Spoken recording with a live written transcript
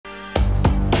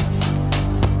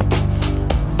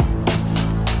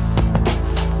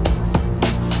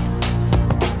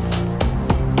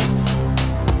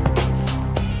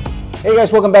Hey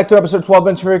guys, welcome back to episode 12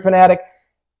 of Fanatic.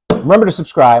 Remember to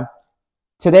subscribe.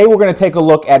 Today we're going to take a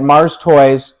look at Mars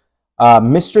Toys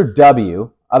Mr. W,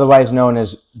 otherwise known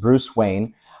as Bruce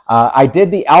Wayne. I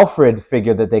did the Alfred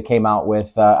figure that they came out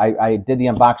with. I did the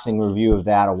unboxing review of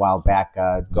that a while back.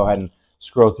 Go ahead and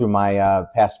scroll through my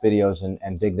past videos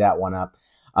and dig that one up.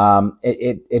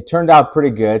 It turned out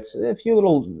pretty good. A few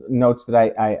little notes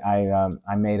that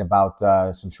I made about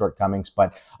some shortcomings,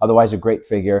 but otherwise a great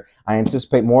figure. I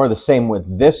anticipate more of the same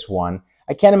with this one.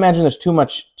 I can't imagine there's too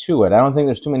much to it. I don't think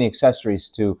there's too many accessories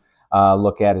to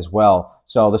look at as well.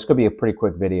 So this could be a pretty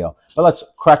quick video. But let's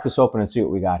crack this open and see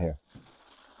what we got here.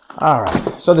 All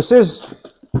right. So this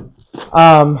is,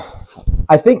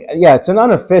 I think, yeah, it's an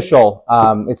unofficial.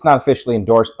 It's not officially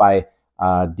endorsed by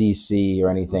DC or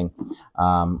anything,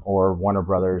 or Warner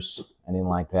Brothers, anything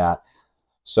like that.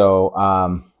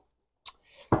 So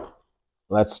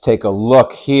let's take a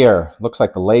look here. Looks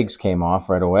like the legs came off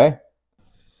right away.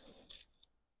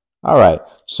 All right,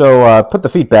 so put the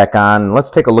feet back on. Let's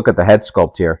take a look at the head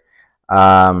sculpt here.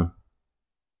 I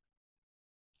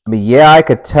mean, yeah, I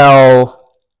could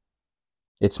tell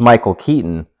it's Michael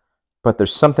Keaton, but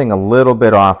there's something a little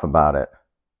bit off about it.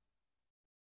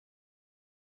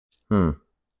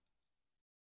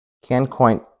 Can't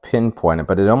quite pinpoint it,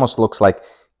 but it almost looks like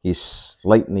he's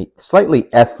slightly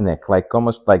ethnic, like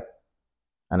almost like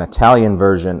an Italian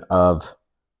version of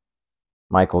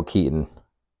Michael Keaton.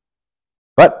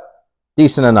 But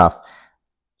decent enough.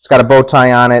 It's got a bow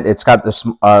tie on it. It's got this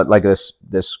like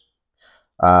this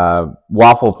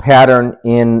waffle pattern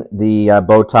in the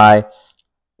bow tie.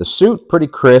 The suit pretty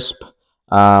crisp.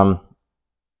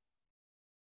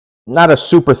 Not a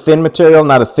super thin material,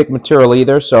 not a thick material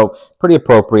either, so pretty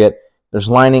appropriate. There's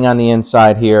lining on the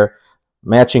inside here,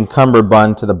 matching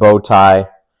cummerbund to the bow tie,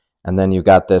 and then you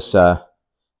got this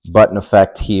button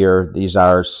effect here. These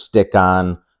are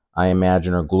stick-on, I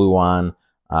imagine, or glue-on.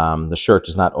 The shirt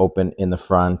does not open in the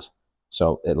front,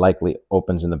 so it likely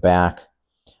opens in the back.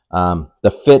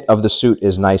 The fit of the suit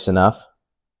is nice enough.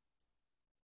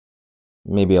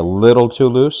 Maybe a little too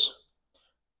loose,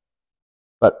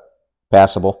 but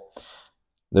passable.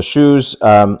 The shoes,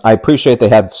 I appreciate they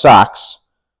have socks.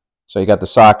 So you got the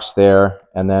socks there,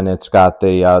 and then it's got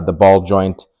the ball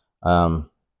joint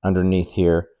underneath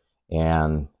here,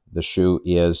 and the shoe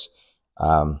is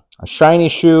a shiny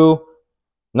shoe,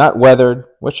 not weathered,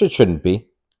 which it shouldn't be.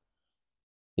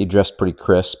 He dressed pretty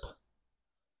crisp,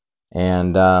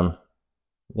 and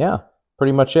yeah,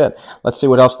 pretty much it. Let's see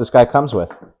what else this guy comes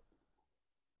with.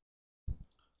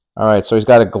 All right, so he's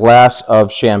got a glass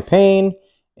of champagne,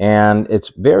 and it's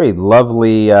very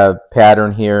lovely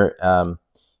pattern here,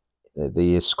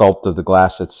 the sculpt of the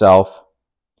glass itself.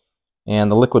 And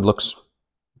the liquid looks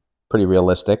pretty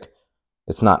realistic.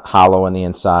 It's not hollow on the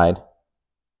inside.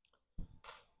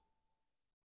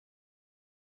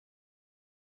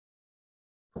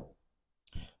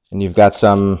 And you've got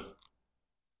some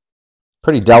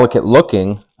pretty delicate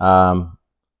looking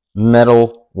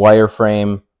metal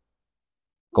wireframe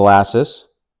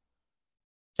glasses,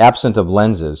 absent of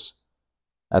lenses.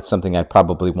 That's something I'd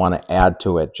probably want to add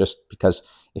to it, just because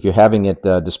if you're having it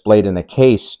displayed in a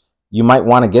case, you might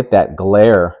want to get that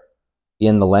glare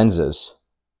in the lenses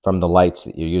from the lights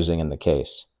that you're using in the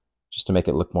case, just to make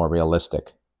it look more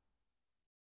realistic.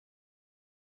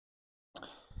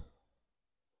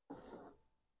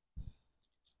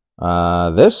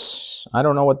 This, I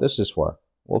don't know what this is for.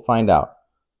 We'll find out.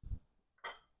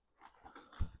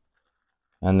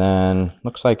 And then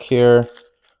looks like here,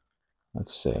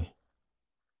 let's see.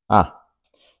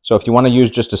 So if you want to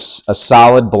use just a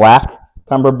solid black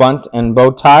cummerbund and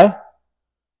bow tie,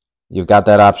 you've got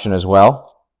that option as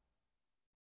well.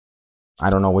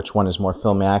 I don't know which one is more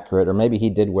film accurate, or maybe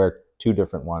he did wear two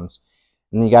different ones.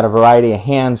 And then you got a variety of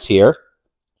hands here.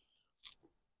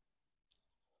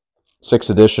 6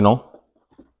 additional.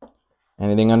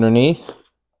 Anything underneath?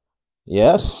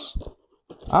 Yes.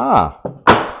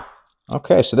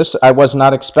 Okay, so this I was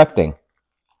not expecting.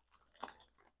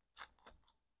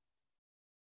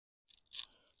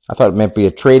 I thought it might be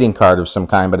a trading card of some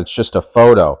kind, but it's just a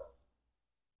photo.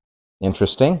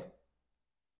 Interesting.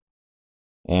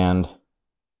 And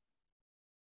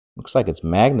looks like it's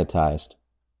magnetized.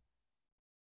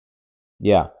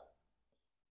 Yeah.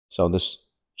 So this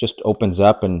just opens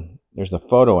up and there's the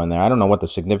photo in there. I don't know what the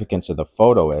significance of the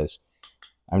photo is.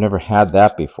 I've never had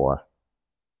that before.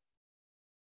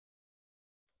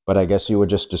 But I guess you would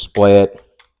just display it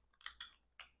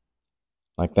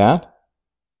like that.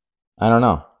 I don't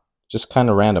know. Just kind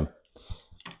of random.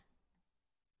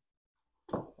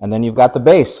 And then you've got the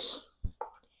base.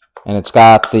 And it's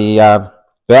got the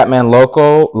Batman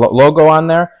logo on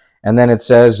there. And then it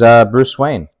says Bruce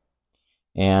Wayne.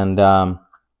 And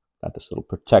got this little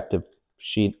protective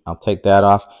sheet. I'll take that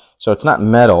off. So it's not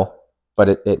metal, but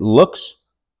it looks,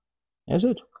 is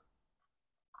it?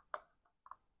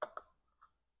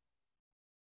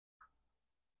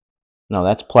 No,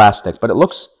 that's plastic, but it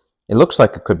looks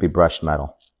like it could be brushed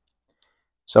metal.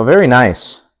 So very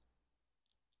nice.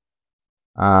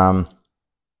 Yeah,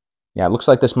 it looks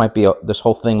like this might be this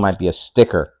whole thing might be a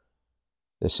sticker.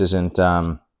 This isn't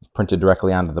printed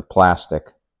directly onto the plastic.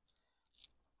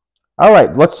 All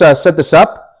right, let's set this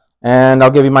up, and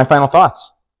I'll give you my final thoughts.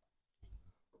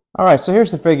 All right, so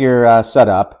here's the figure set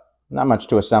up. Not much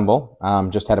to assemble.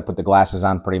 Just had to put the glasses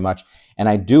on pretty much, and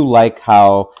I do like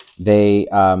how they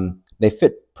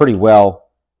fit pretty well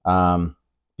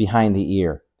behind the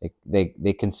ear.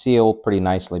 They conceal pretty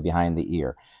nicely behind the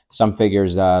ear. Some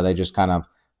figures they just kind of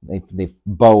they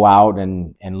bow out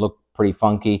and look pretty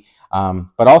funky.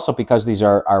 But also because these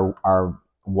are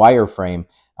wireframe,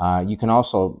 you can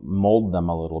also mold them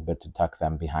a little bit to tuck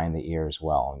them behind the ear as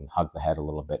well and hug the head a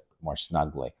little bit more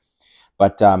snugly.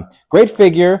 But great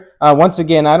figure. Once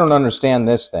again, I don't understand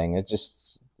this thing. It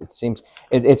seems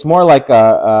it's more like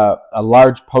a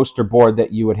large poster board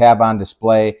that you would have on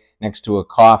display next to a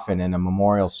coffin in a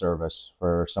memorial service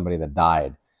for somebody that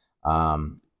died.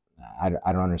 I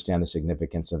don't understand the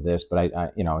significance of this, but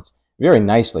you know, it's very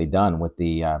nicely done with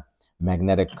the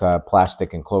magnetic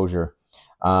plastic enclosure.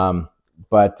 Yeah,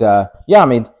 I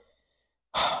mean,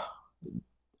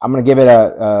 I'm going to give it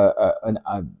an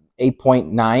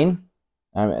 8.9.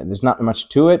 There's not much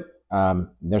to it.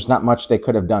 There's not much they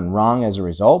could have done wrong as a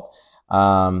result.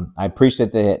 I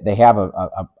appreciate that they have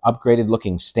a upgraded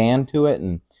looking stand to it,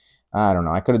 and I don't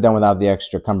know, I could have done without the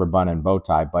extra cummerbund and bow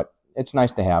tie, but it's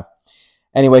nice to have.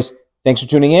 Anyways, thanks for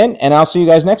tuning in, and I'll see you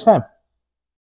guys next time.